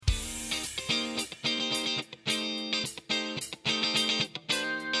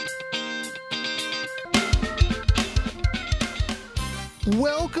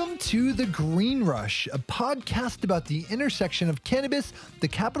Welcome to The Green Rush, a podcast about the intersection of cannabis, the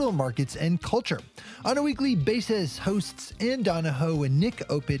capital markets, and culture. On a weekly basis, hosts Ann Donahoe and Nick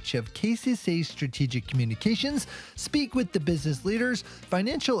Opich of KCSA Strategic Communications speak with the business leaders,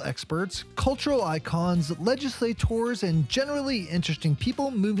 financial experts, cultural icons, legislators, and generally interesting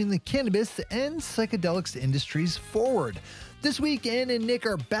people moving the cannabis and psychedelics industries forward. This week, Ann and Nick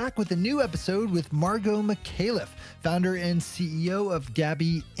are back with a new episode with Margot McAuliffe, founder and CEO of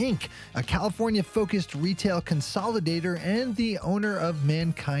Gabby Inc., a California-focused retail consolidator and the owner of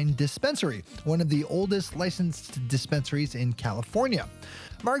Mankind Dispensary, one of the oldest licensed dispensaries in California.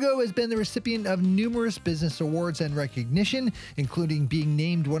 Margot has been the recipient of numerous business awards and recognition, including being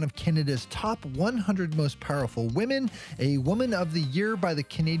named one of Canada's top 100 most powerful women, a Woman of the Year by the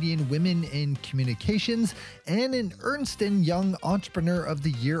Canadian Women in Communications, and an Ernst & Young Entrepreneur of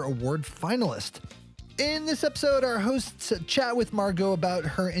the Year award finalist. In this episode, our hosts chat with Margot about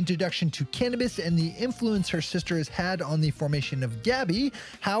her introduction to cannabis and the influence her sister has had on the formation of Gabby,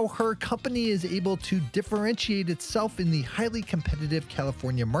 how her company is able to differentiate itself in the highly competitive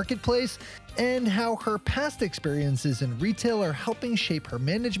California marketplace, and how her past experiences in retail are helping shape her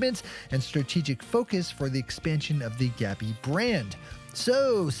management and strategic focus for the expansion of the Gabby brand.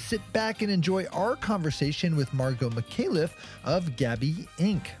 So sit back and enjoy our conversation with Margot McAuliffe of Gabby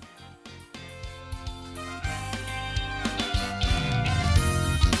Inc.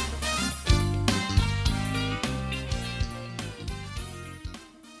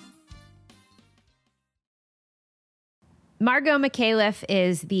 Margot McAuliffe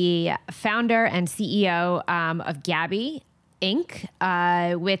is the founder and CEO of Gabby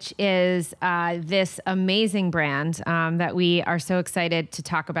Inc., which is this amazing brand that we are so excited to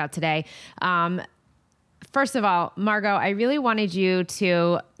talk about today. First of all, Margot, I really wanted you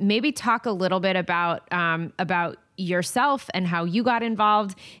to maybe talk a little bit about yourself and how you got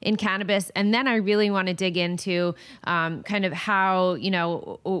involved in cannabis. And then I really want to dig into kind of how,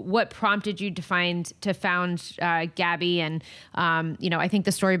 what prompted you to found Gabby. And, I think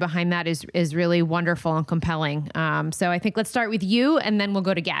the story behind that is really wonderful and compelling. So I think let's start with you and then we'll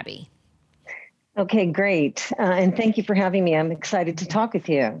go to Gabby. Okay, great. And thank you for having me. I'm excited to talk with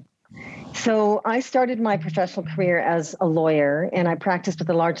you. So I started my professional career as a lawyer, and I practiced with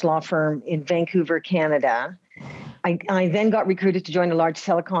a large law firm in Vancouver, Canada. I then got recruited to join a large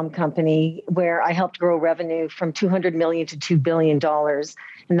telecom company where I helped grow revenue from $200 million to $2 billion.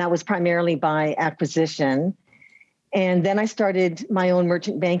 And that was primarily by acquisition. And then I started my own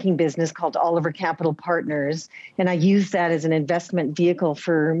merchant banking business called Oliver Capital Partners. And I used that as an investment vehicle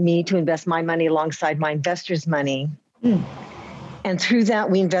for me to invest my money alongside my investors' money. And through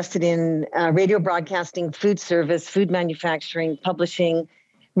that, we invested in radio broadcasting, food service, food manufacturing, publishing,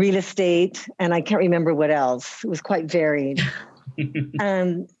 real estate, and I can't remember what else. It was quite varied.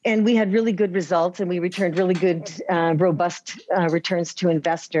 And we had really good results, and we returned really good, robust returns to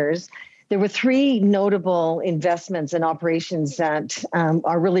investors. There were three notable investments and operations that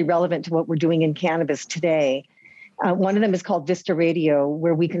are really relevant to what we're doing in cannabis today. One of them is called Vista Radio,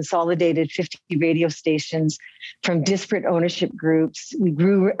 where we consolidated 50 radio stations from disparate ownership groups. We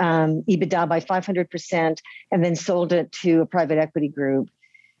grew EBITDA by 500% and then sold it to a private equity group.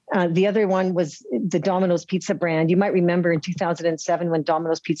 The other one was the Domino's Pizza brand. You might remember in 2007 when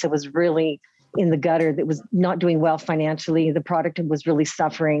Domino's Pizza was really in the gutter, that was not doing well financially. The product was really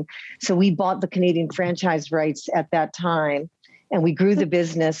suffering. So we bought the Canadian franchise rights at that time, and we grew the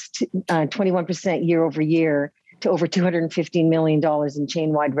business to 21% year over year to over $215 million in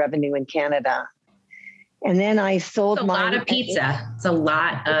chain-wide revenue in Canada. And then I sold a lot of pizza. It's a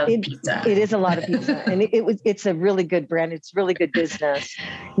lot of pizza. It is a lot of pizza. And it's a really good brand. It's really good business.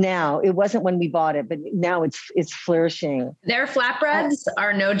 Now, it wasn't when we bought it, but now it's flourishing. Their flatbreads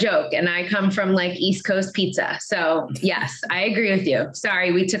are no joke. And I come from like East Coast pizza. So yes, I agree with you.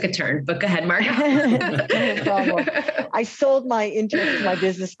 Sorry, we took a turn, but go ahead, Margot. No problem. I sold my interest to my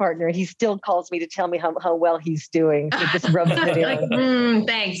business partner. He still calls me to tell me how well he's doing. So just rubs it in. Like,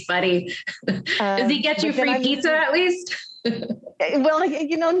 thanks, buddy. Does he get you free pizza at least? Well,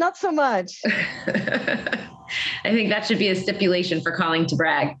 not so much. I think that should be a stipulation for calling to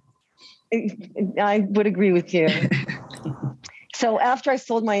brag. I would agree with you. So after I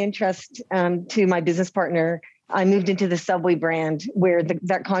sold my interest to my business partner, I moved into the Subway brand where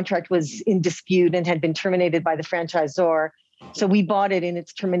that contract was in dispute and had been terminated by the franchisor. So we bought it in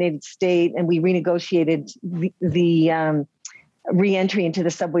its terminated state, and we renegotiated the re-entry into the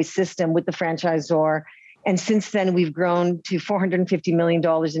Subway system with the franchisor. And since then, we've grown to $450 million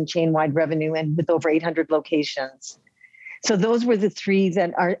in chain-wide revenue and with over 800 locations. So those were the three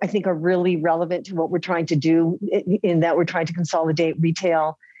that I think are really relevant to what we're trying to do, in that we're trying to consolidate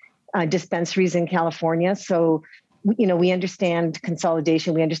retail dispensaries in California. So, we understand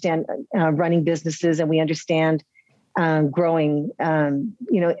consolidation, we understand running businesses, and we understand growing,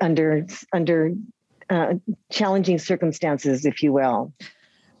 under challenging circumstances, if you will.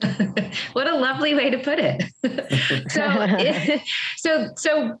 What a lovely way to put it.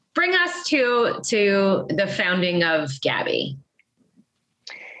 So bring us to the founding of Gabby.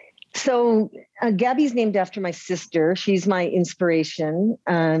 So Gabby's named after my sister. She's my inspiration.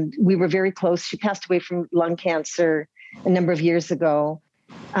 We were very close. She passed away from lung cancer a number of years ago.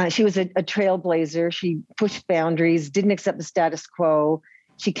 She was a trailblazer. She pushed boundaries, didn't accept the status quo.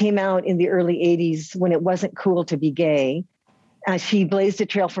 She came out in the early 80s when it wasn't cool to be gay. She blazed a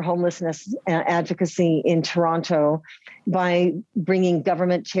trail for homelessness advocacy in Toronto by bringing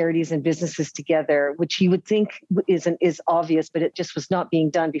government, charities, and businesses together, which you would think is obvious, but it just was not being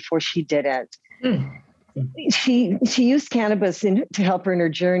done before she did it. She used cannabis to help her in her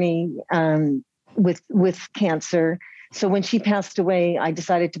journey with cancer. So when she passed away, I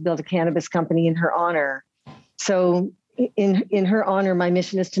decided to build a cannabis company in her honor. So in her honor, my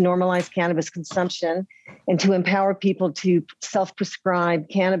mission is to normalize cannabis consumption and to empower people to self-prescribe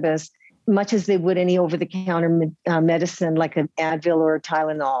cannabis, much as they would any over-the-counter medicine like an Advil or a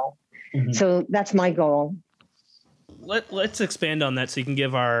Tylenol. Mm-hmm. So that's my goal. Let's expand on that so you can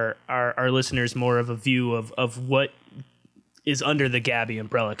give our listeners more of a view of what is under the Gabby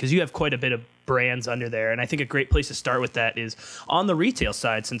umbrella, because you have quite a bit of brands under there. And I think a great place to start with that is on the retail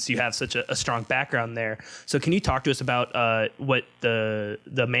side, since you have such a strong background there. So can you talk to us about what the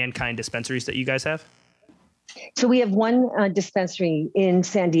Mankind dispensaries that you guys have? So we have one dispensary in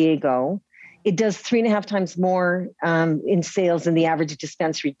San Diego. It does 3.5 times more in sales than the average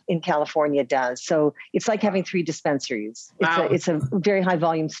dispensary in California does. So it's like having 3 dispensaries. Wow. It's a very high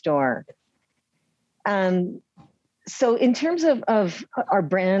volume store. So in terms of our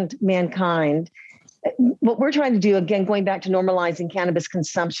brand, Mankind, what we're trying to do, again, going back to normalizing cannabis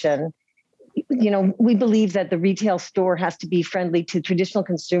consumption, we believe that the retail store has to be friendly to traditional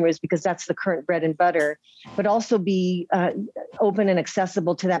consumers because that's the current bread and butter, but also be open and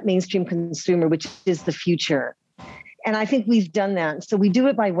accessible to that mainstream consumer, which is the future. And I think we've done that. So we do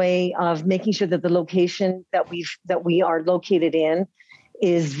it by way of making sure that the location that we are located in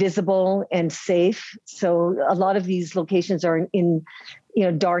is visible and safe. So a lot of these locations are in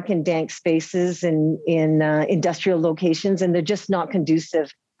dark and dank spaces and in industrial locations, and they're just not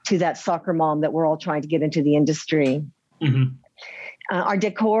conducive to that soccer mom that we're all trying to get into the industry. Mm-hmm. Our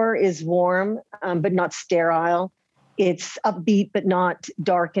decor is warm, but not sterile. It's upbeat, but not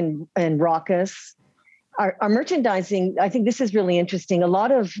dark and raucous. Our merchandising, I think this is really interesting. A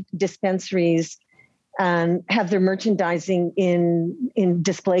lot of dispensaries have their merchandising in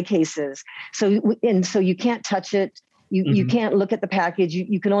display cases. So you can't touch it. You can't look at the package.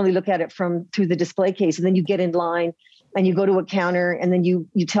 You can only look at it through the display case. And then you get in line and you go to a counter and then you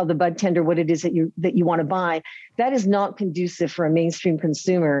tell the bud tender what it is that you want to buy. That is not conducive for a mainstream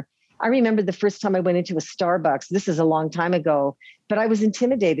consumer. I remember the first time I went into a Starbucks, this is a long time ago, but I was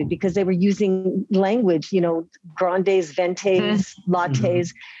intimidated because they were using language, grandes, ventes,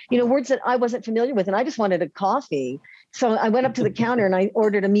 lattes, words that I wasn't familiar with. And I just wanted a coffee. So I went up to the counter and I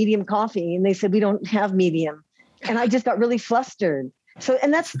ordered a medium coffee and they said, we don't have medium. And I just got really flustered. So,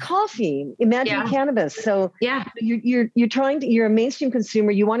 and that's coffee. Imagine cannabis. So you're a mainstream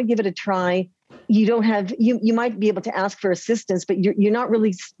consumer. You want to give it a try. You don't have, you might be able to ask for assistance, but you're not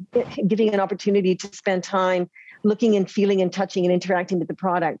really giving an opportunity to spend time looking and feeling and touching and interacting with the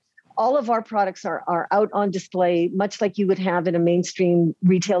product. All of our products are out on display, much like you would have in a mainstream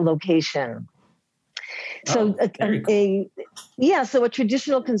retail location. So so a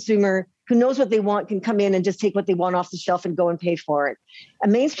traditional consumer who knows what they want can come in and just take what they want off the shelf and go and pay for it. A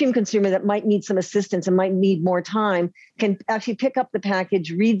mainstream consumer that might need some assistance and might need more time can actually pick up the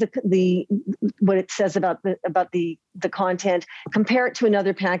package, read the what it says about the content, compare it to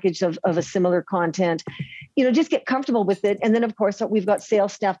another package of a similar content, just get comfortable with it. And then of course we've got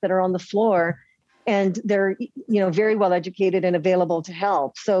sales staff that are on the floor and they're very well educated and available to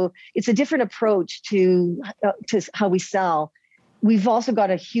help. So it's a different approach to how we sell. We've also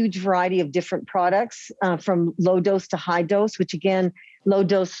got a huge variety of different products from low dose to high dose, which again, low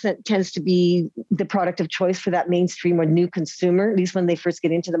dose tends to be the product of choice for that mainstream or new consumer, at least when they first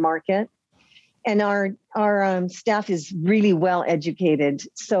get into the market. And our staff is really well educated.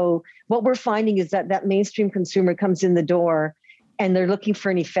 So what we're finding is that mainstream consumer comes in the door and they're looking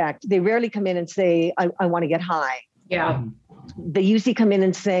for an effect. They rarely come in and say, I want to get high. Yeah. they usually come in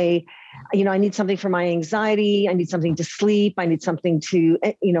and say, I need something for my anxiety. I need something to sleep. I need something to,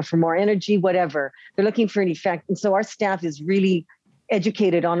 for more energy, whatever. They're looking for an effect. And so our staff is really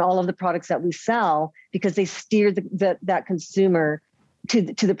educated on all of the products that we sell because they steer that consumer to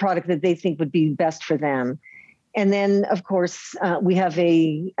the product that they think would be best for them. And then, of course, we have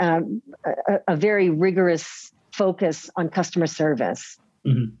a very rigorous focus on customer service.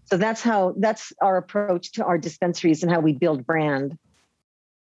 Mm-hmm. So that's our approach to our dispensaries and how we build brand.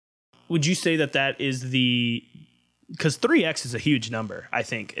 Would you say that is because 3X is a huge number, I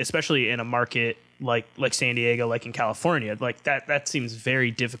think, especially in a market like San Diego, like in California, like that seems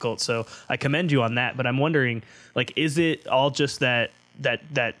very difficult. So I commend you on that, but I'm wondering, like, is it all just that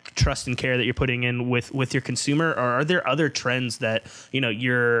trust and care that you're putting in with your consumer, or are there other trends that,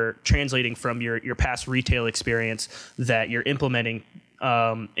 you're translating from your past retail experience that you're implementing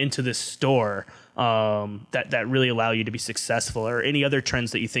into this store that really allow you to be successful, or any other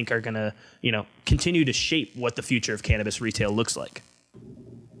trends that you think are going to, continue to shape what the future of cannabis retail looks like?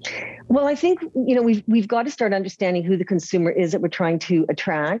 Well, I think, we've got to start understanding who the consumer is that we're trying to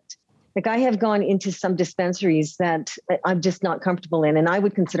attract. Like, I have gone into some dispensaries that I'm just not comfortable in, and I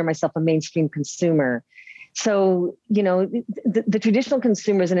would consider myself a mainstream consumer. So, the traditional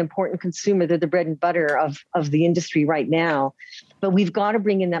consumer is an important consumer. They're the bread and butter of the industry right now. But we've got to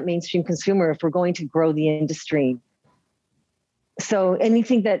bring in that mainstream consumer if we're going to grow the industry. So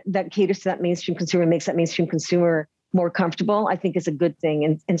anything that caters to that mainstream consumer, makes that mainstream consumer more comfortable, I think is a good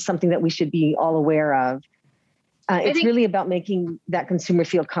thing and something that we should be all aware of. It's really about making that consumer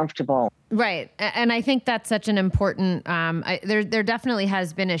feel comfortable. Right. And I think that's such an important, there definitely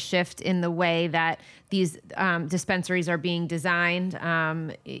has been a shift in the way that these dispensaries are being designed,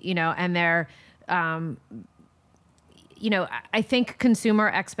 and they're, I think consumer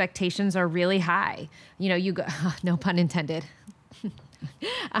expectations are really high. You go, no pun intended.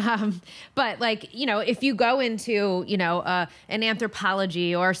 But if you go into, an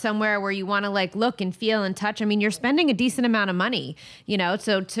Anthropologie or somewhere where you want to look and feel and touch, you're spending a decent amount of money,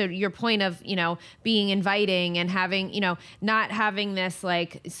 so to your point of, being inviting and having, not having this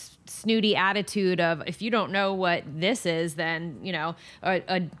snooty attitude of, if you don't know what this is, then,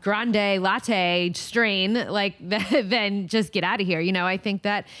 a grande latte strain, then just get out of here. I think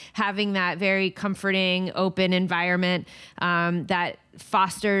that having that very comforting, open environment, that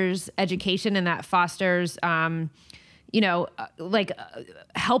fosters education and that fosters,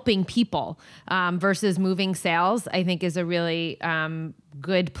 helping people versus moving sales, I think is a really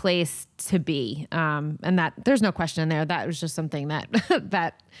good place to be. And that there's no question there. That was just something that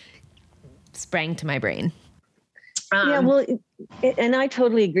that sprang to my brain. And I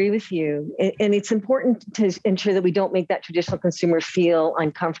totally agree with you. And it's important to ensure that we don't make that traditional consumer feel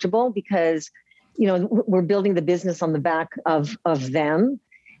uncomfortable because, we're building the business on the back of them.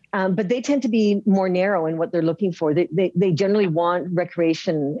 But they tend to be more narrow in what they're looking for. They generally want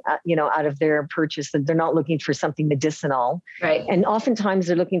recreation, out of their purchase. That they're not looking for something medicinal, right? And oftentimes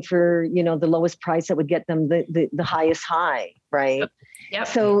they're looking for the lowest price that would get them the highest high, right? Yep.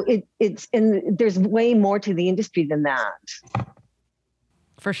 So there's way more to the industry than that.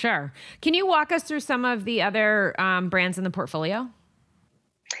 For sure. Can you walk us through some of the other brands in the portfolio?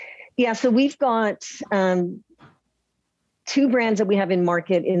 Yeah, so we've got 2 brands that we have in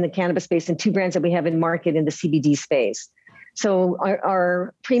market in the cannabis space and 2 brands that we have in market in the CBD space. So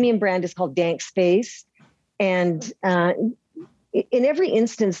our premium brand is called Dank Space. And in every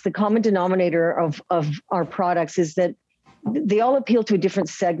instance, the common denominator of our products is that they all appeal to a different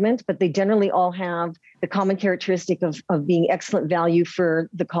segment, but they generally all have the common characteristic of being excellent value for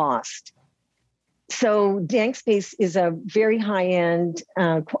the cost. So Dank Space is a very high-end,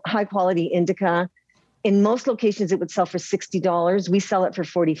 high-quality indica. In most locations, it would sell for $60. We sell it for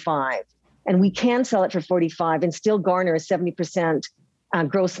 $45, and we can sell it for $45 and still garner a 70%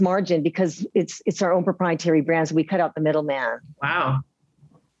 gross margin because it's our own proprietary brand. So we cut out the middleman. Wow.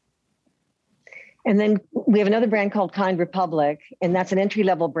 And then we have another brand called Kind Republic, and that's an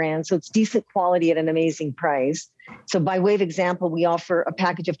entry-level brand. So it's decent quality at an amazing price. So by way of example, we offer a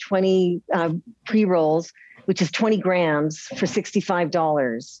package of 20 pre-rolls, which is 20 grams for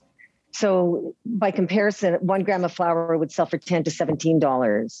 $65. So by comparison, 1 gram of flower would sell for $10 to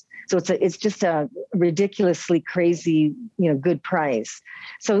 $17. So it's just a ridiculously crazy, good price.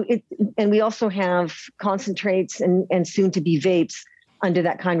 So and we also have concentrates and soon to be vapes under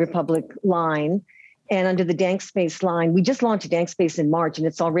that Kind Republic line. And under the Dank Space line, we just launched Dank Space in March, and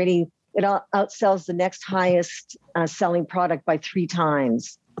it outsells the next highest selling product by 3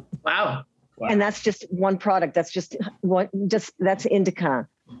 times. Wow. And that's just one product. That's that's indica.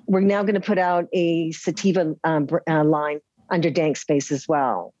 We're now going to put out a sativa line under Dank Space as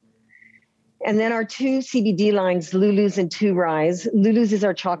well. And then our two CBD lines, Lulu's and Two Rise. Lulu's is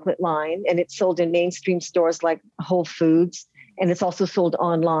our chocolate line, and it's sold in mainstream stores like Whole Foods, and it's also sold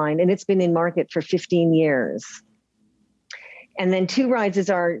online, and it's been in market for 15 years. And then Two Rise is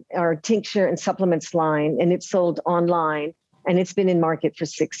our tincture and supplements line, and it's sold online, and it's been in market for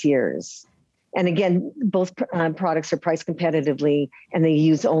 6 years. And again, both products are priced competitively, and they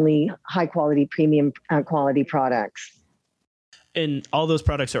use only high quality, premium quality products. And all those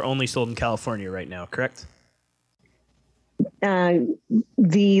products are only sold in California right now, correct?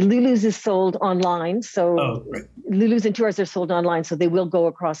 The Lulu's is sold online. So Lulu's and Two Rise are sold online. So they will go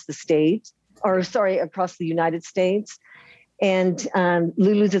across the state, across the United States. And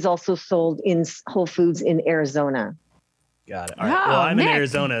Lulu's is also sold in Whole Foods in Arizona. Got it. All right. Well, I'm Nick. in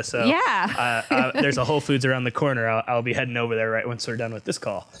Arizona, so yeah. There's a Whole Foods around the corner. I'll be heading over there right once we're done with this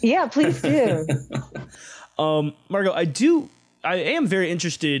call. Yeah, please do. Margot, I am very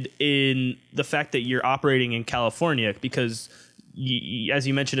interested in the fact that you're operating in California because, as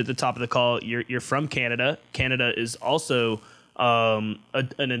you mentioned at the top of the call, you're from Canada. Canada is also an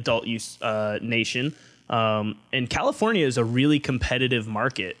adult use nation. And California is a really competitive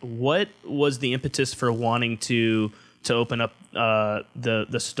market. What was the impetus for wanting to open up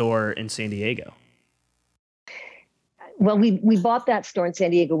the store in San Diego? Well, we bought that store in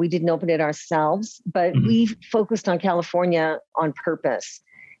San Diego. We didn't open it ourselves, but we focused on California on purpose.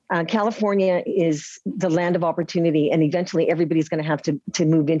 California is the land of opportunity, and eventually everybody's going to have to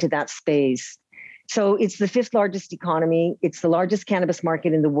move into that space. So it's the fifth largest economy. It's the largest cannabis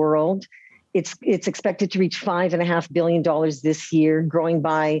market in the world. It's expected to reach $5.5 billion this year, growing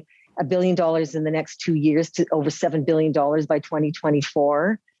by $1 billion in the next 2 years to over $7 billion by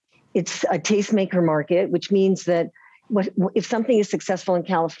 2024. It's a tastemaker market, which means that if something is successful in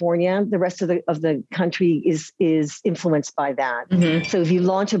California, the rest of the country is influenced by that. Mm-hmm. So if you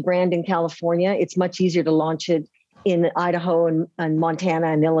launch a brand in California, it's much easier to launch it in Idaho and Montana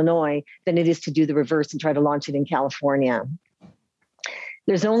and Illinois than it is to do the reverse and try to launch it in California.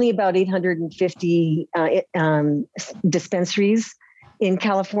 There's only about 850 dispensaries in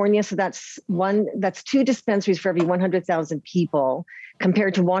California. So that's 2 dispensaries for every 100,000 people,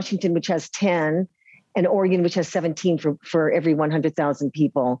 compared to Washington, which has 10, and Oregon, which has 17 for every 100,000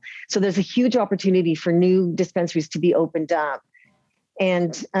 people. So there's a huge opportunity for new dispensaries to be opened up.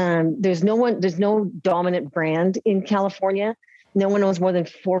 And there's no dominant brand in California. No one owns more than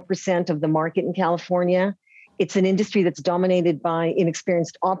 4% of the market in California. It's an industry that's dominated by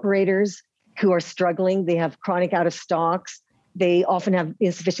inexperienced operators who are struggling. They have chronic out of stocks. They often have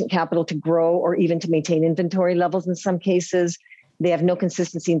insufficient capital to grow or even to maintain inventory levels in some cases. They have no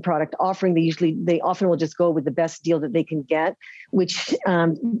consistency in product offering. They often will just go with the best deal that they can get, which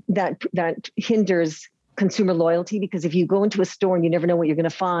that hinders consumer loyalty, because if you go into a store and you never know what you're going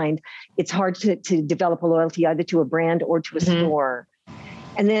to find, it's hard to develop a loyalty either to a brand or to a store.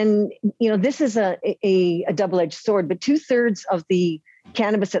 And then, this is a double-edged sword, but 2/3 of the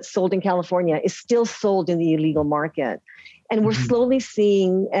cannabis that's sold in California is still sold in the illegal market. And we're slowly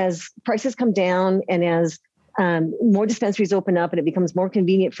seeing, as prices come down and as more dispensaries open up and it becomes more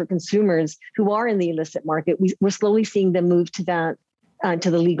convenient for consumers who are in the illicit market, we're slowly seeing them move to that,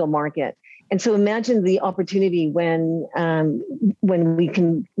 to the legal market. And so imagine the opportunity when we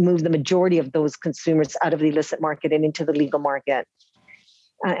can move the majority of those consumers out of the illicit market and into the legal market.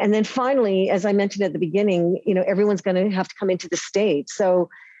 And then finally, as I mentioned at the beginning, everyone's going to have to come into the state. So,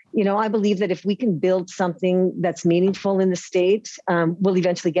 I believe that if we can build something that's meaningful in the state, we'll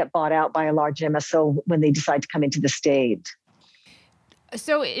eventually get bought out by a large MSO when they decide to come into the state.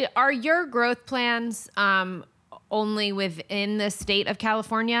 So are your growth plans only within the state of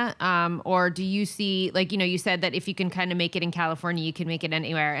California? Or do you see, you said that if you can kind of make it in California, you can make it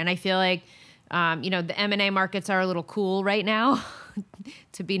anywhere. And I feel like, the M&A markets are a little cool right now,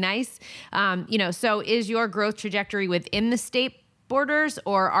 to be nice. So is your growth trajectory within the state borders,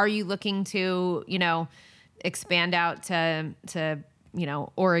 or are you looking to, expand out to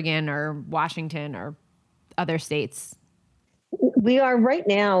Oregon or Washington or other states? We are right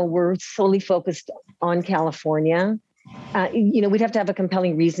now, we're solely focused on California. We'd have to have a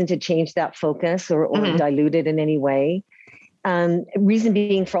compelling reason to change that focus or dilute it in any way. Reason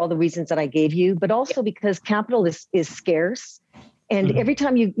being for all the reasons that I gave you, but also because capital is scarce. And every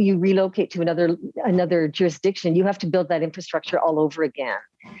time you relocate to another jurisdiction, you have to build that infrastructure all over again.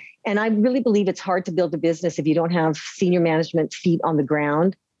 And I really believe it's hard to build a business if you don't have senior management feet on the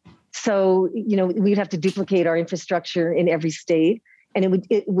ground. So, we'd have to duplicate our infrastructure in every state, and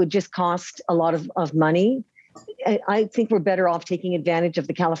it would just cost a lot of money. I think we're better off taking advantage of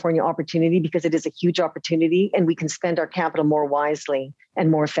the California opportunity because it is a huge opportunity and we can spend our capital more wisely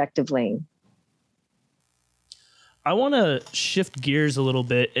and more effectively. I want to shift gears a little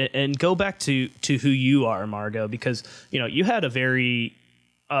bit and go back to who you are, Margot, because, you had a very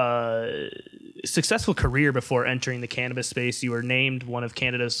successful career before entering the cannabis space. You were named one of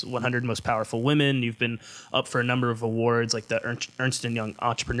Canada's 100 most powerful women. You've been up for a number of awards like the Ernst & Young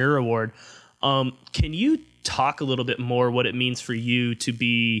Entrepreneur Award. Can you talk a little bit more what it means for you to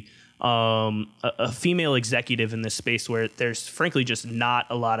be a female executive in this space where there's frankly just not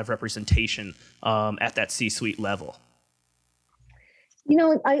a lot of representation at that C-suite level?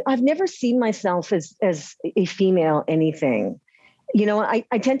 I've never seen myself as a female anything.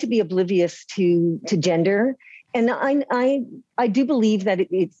 I tend to be oblivious to gender. And I do believe that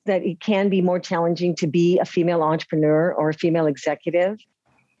it can be more challenging to be a female entrepreneur or a female executive.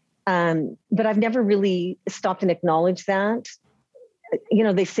 But I've never really stopped and acknowledged that.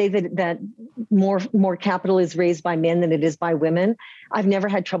 They say that more capital is raised by men than it is by women. I've never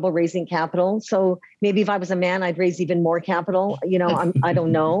had trouble raising capital. So maybe if I was a man, I'd raise even more capital. I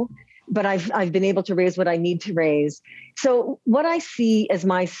don't know. But I've been able to raise what I need to raise. So what I see as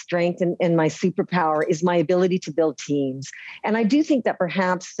my strength and my superpower is my ability to build teams. And I do think that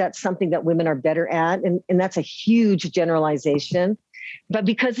perhaps that's something that women are better at. And that's a huge generalization. But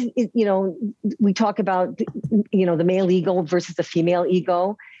because, we talk about, the male ego versus the female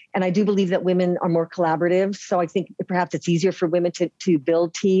ego. And I do believe that women are more collaborative. So I think perhaps it's easier for women to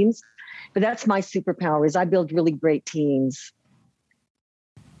build teams. But that's my superpower is I build really great teams.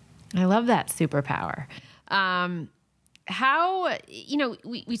 I love that superpower. How,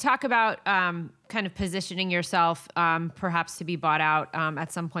 we talk about kind of positioning yourself perhaps to be bought out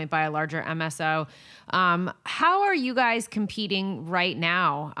at some point by a larger MSO. How are you guys competing right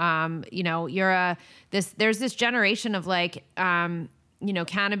now? There's this generation of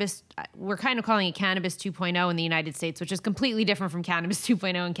cannabis, we're kind of calling it cannabis 2.0 in the United States, which is completely different from cannabis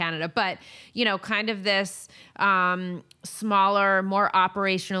 2.0 in Canada. But, kind of this smaller, more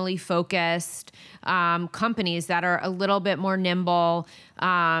operationally focused companies that are a little bit more nimble.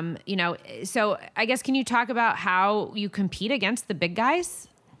 So I guess, can you talk about how you compete against the big guys?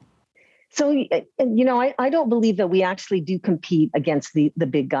 So, I don't believe that we actually do compete against the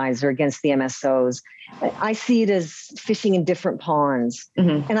big guys or against the MSOs. I see it as fishing in different ponds.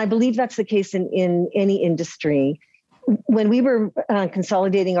 Mm-hmm. And I believe that's the case in any industry. When we were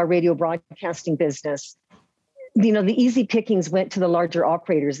consolidating our radio broadcasting business, the easy pickings went to the larger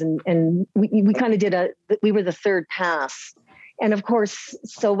operators and we kind of we were the third pass. And of course,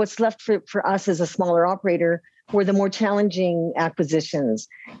 so what's left for us as a smaller operator were the more challenging acquisitions.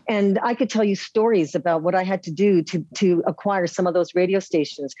 And I could tell you stories about what I had to do to acquire some of those radio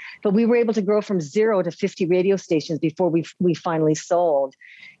stations. But we were able to grow from 0 to 50 radio stations before we finally sold.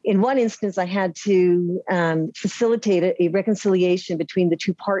 In one instance, I had to facilitate a reconciliation between the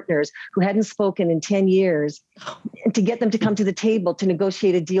two partners who hadn't spoken in 10 years to get them to come to the table to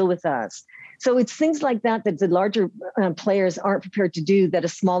negotiate a deal with us. So it's things like that the larger players aren't prepared to do that a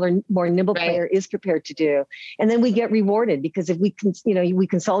smaller, more nimble player is prepared to do. And then we get rewarded because if we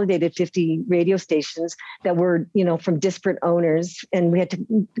consolidated 50 radio stations that were, from disparate owners, and we had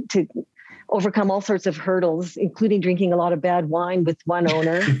to overcome all sorts of hurdles, including drinking a lot of bad wine with one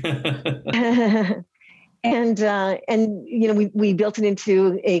owner. And we built it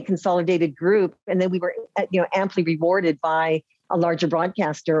into a consolidated group, and then we were amply rewarded by a larger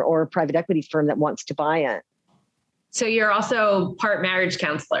broadcaster or a private equity firm that wants to buy it. So you're also part marriage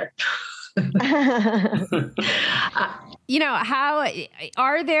counselor. How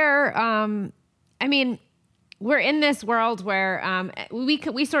are there? We're in this world where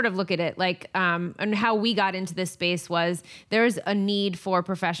we sort of look at it like, and how we got into this space was there's a need for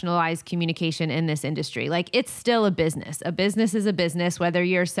professionalized communication in this industry. Like, it's still a business. A business is a business, whether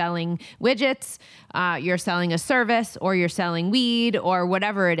you're selling widgets, you're selling a service, or you're selling weed, or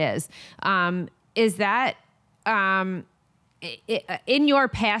whatever it is. Is that in your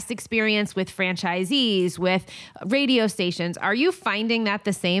past experience with franchisees, with radio stations, are you finding that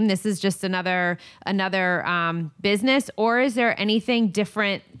the same? This is just another business, or is there anything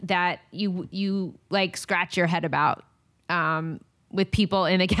different that you like scratch your head about with people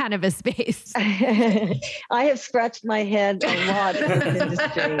in the cannabis space? I have scratched my head a lot in this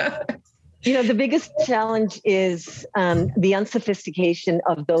industry. The biggest challenge is the unsophistication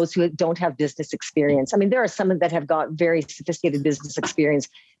of those who don't have business experience. I mean, there are some that have got very sophisticated business experience,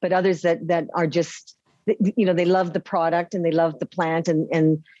 but others that are just they love the product and they love the plant,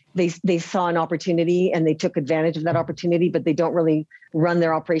 and they saw an opportunity and they took advantage of that opportunity, but they don't really run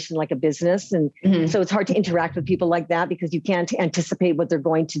their operation like a business. And so it's hard to interact with people like that because you can't anticipate what they're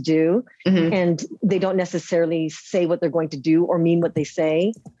going to do. And they don't necessarily say what they're going to do or mean what they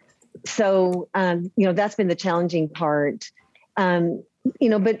say. So, that's been the challenging part.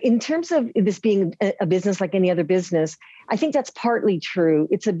 But in terms of this being a business like any other business, I think that's partly true.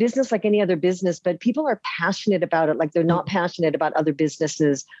 It's a business like any other business, but people are passionate about it like they're not passionate about other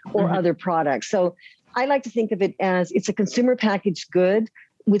businesses or other products. So I like to think of it as it's a consumer packaged good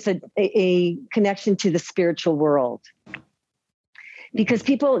with a connection to the spiritual world. Because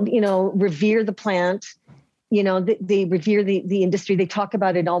people, revere the plant, they revere the industry. They talk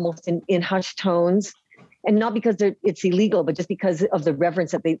about it almost in hushed tones. And not because it's illegal, but just because of the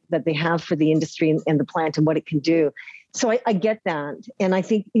reverence that they have for the industry and the plant and what it can do. So I get that. And I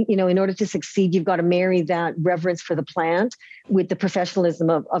think, in order to succeed, you've got to marry that reverence for the plant with the professionalism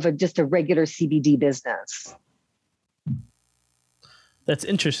of just a regular CBD business. That's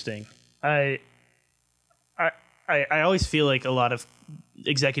interesting. I always feel like a lot of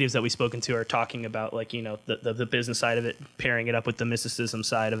executives that we've spoken to are talking about the business side of it, pairing it up with the mysticism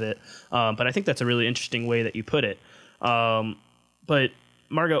side of it. But I think that's a really interesting way that you put it. But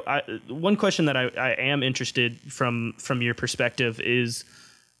Margot, one question that I am interested from your perspective is,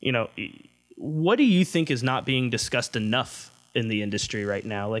 what do you think is not being discussed enough in the industry right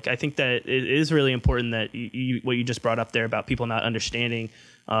now? Like, I think that it is really important that what you just brought up there about people not understanding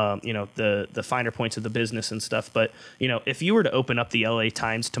the finer points of the business and stuff. But, if you were to open up the LA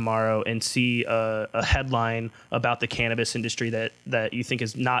Times tomorrow and see a headline about the cannabis industry that you think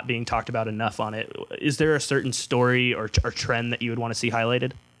is not being talked about enough on it, is there a certain story or trend that you would want to see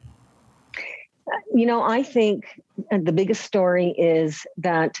highlighted? I think the biggest story is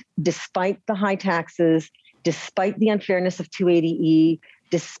that despite the high taxes, despite the unfairness of 280E,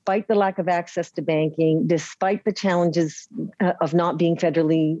 despite the lack of access to banking, despite the challenges of not being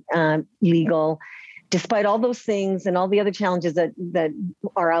federally legal, despite all those things and all the other challenges that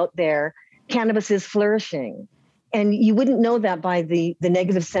are out there, cannabis is flourishing. And you wouldn't know that by the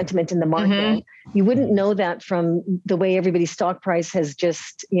negative sentiment in the market. You wouldn't know that from the way everybody's stock price has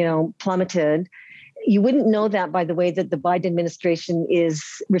just, plummeted. You wouldn't know that by the way that the Biden administration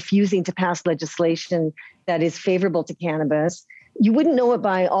is refusing to pass legislation that is favorable to cannabis. You wouldn't know it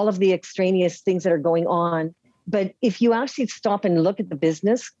by all of the extraneous things that are going on. But if you actually stop and look at the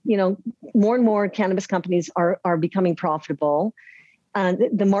business, more and more cannabis companies are becoming profitable.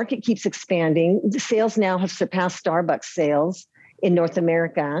 The market keeps expanding. The sales now have surpassed Starbucks sales in North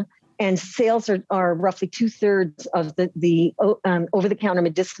America. And sales are roughly 2/3 of the over-the-counter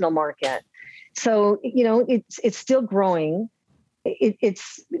medicinal market. So, it's still growing.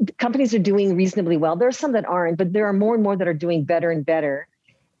 Companies are doing reasonably well. There are some that aren't, but there are more and more that are doing better and better.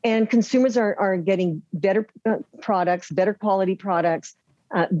 And consumers are getting better products, better quality products,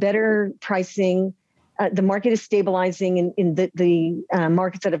 better pricing. The market is stabilizing in the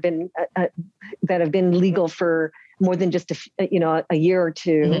markets that have been legal for more than just a year or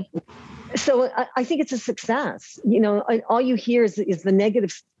two. So I think it's a success. All you hear is the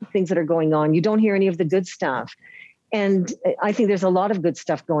negative things that are going on. You don't hear any of the good stuff. And I think there's a lot of good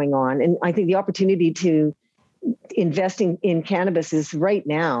stuff going on. And I think the opportunity to investing in cannabis is right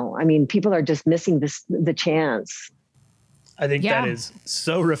now. I mean, people are just missing the chance. I think that is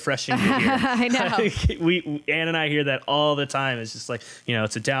so refreshing to hear. I know. Ann and I hear that all the time. It's just like,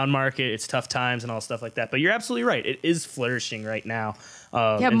 it's a down market, it's tough times and all stuff like that. But you're absolutely right. It is flourishing right now.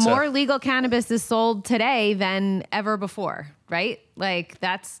 More legal cannabis is sold today than ever before, right? Like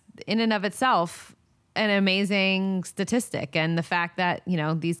that's in and of itself an amazing statistic. And the fact that,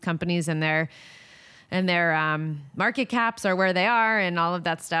 these companies and their market caps are where they are and all of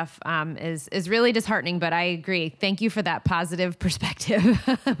that stuff is really disheartening. But I agree. Thank you for that positive perspective.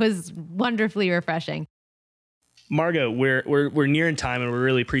 It was wonderfully refreshing. Margot, we're nearing time and we're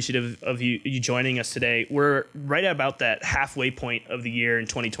really appreciative of you joining us today. We're right about that halfway point of the year in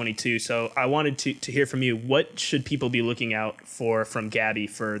 2022. So I wanted to hear from you. What should people be looking out for from Gabby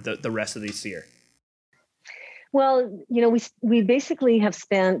for the rest of this year? Well, we basically have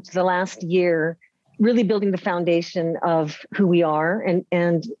spent the last year really building the foundation of who we are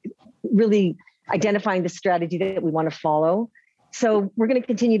and really identifying the strategy that we want to follow. So we're going to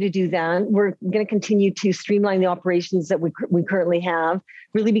continue to do that. We're going to continue to streamline the operations that we currently have,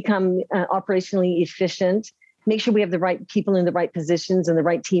 really become operationally efficient, make sure we have the right people in the right positions and the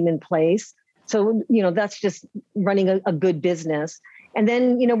right team in place. So, that's just running a good business. And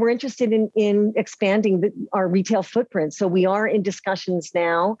then, we're interested in expanding our retail footprint. So we are in discussions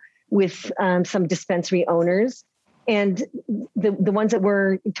now with some dispensary owners. And the ones that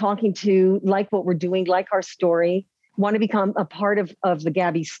we're talking to like what we're doing, like our story, want to become a part of the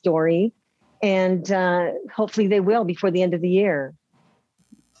Gabby story. And hopefully they will before the end of the year.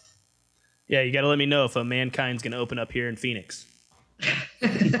 Yeah, you got to let me know if a Mankind's going to open up here in Phoenix.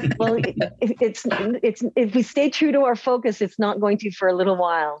 Well, it's if we stay true to our focus, it's not going to for a little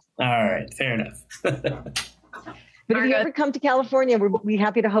while. All right, fair enough. But if you ever come to California, we'll be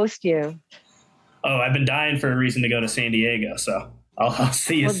happy to host you. Oh, I've been dying for a reason to go to San Diego, so I'll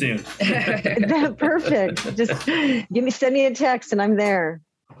see you soon. Perfect. Just send me a text and I'm there.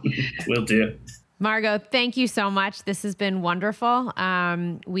 Will do. Margot, thank you so much. This has been wonderful.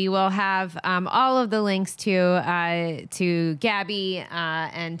 We will have all of the links to Gabby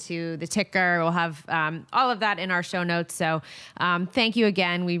and to the ticker. We'll have all of that in our show notes. So thank you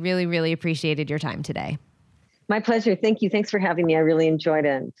again. We really, really appreciated your time today. My pleasure. Thank you. Thanks for having me. I really enjoyed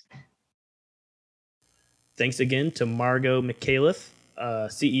it. Thanks again to Margot McAuliffe,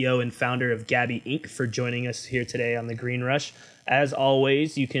 CEO and founder of Gabby Inc., for joining us here today on The Green Rush. As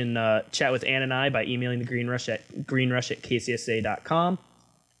always, you can chat with Ann and I by emailing the Green Rush at greenrush@kcsa.com.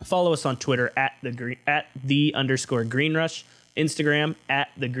 Follow us on Twitter at the_Green Rush, Instagram at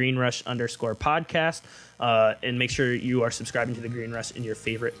the Green Rush _podcast, and make sure you are subscribing to the Green Rush in your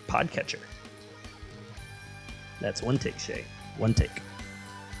favorite podcatcher. That's one take, Shay. One take.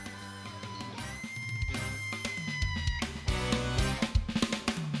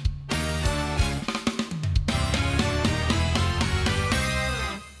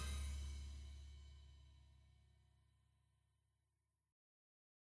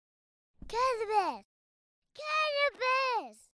 Cannabis! Cannabis!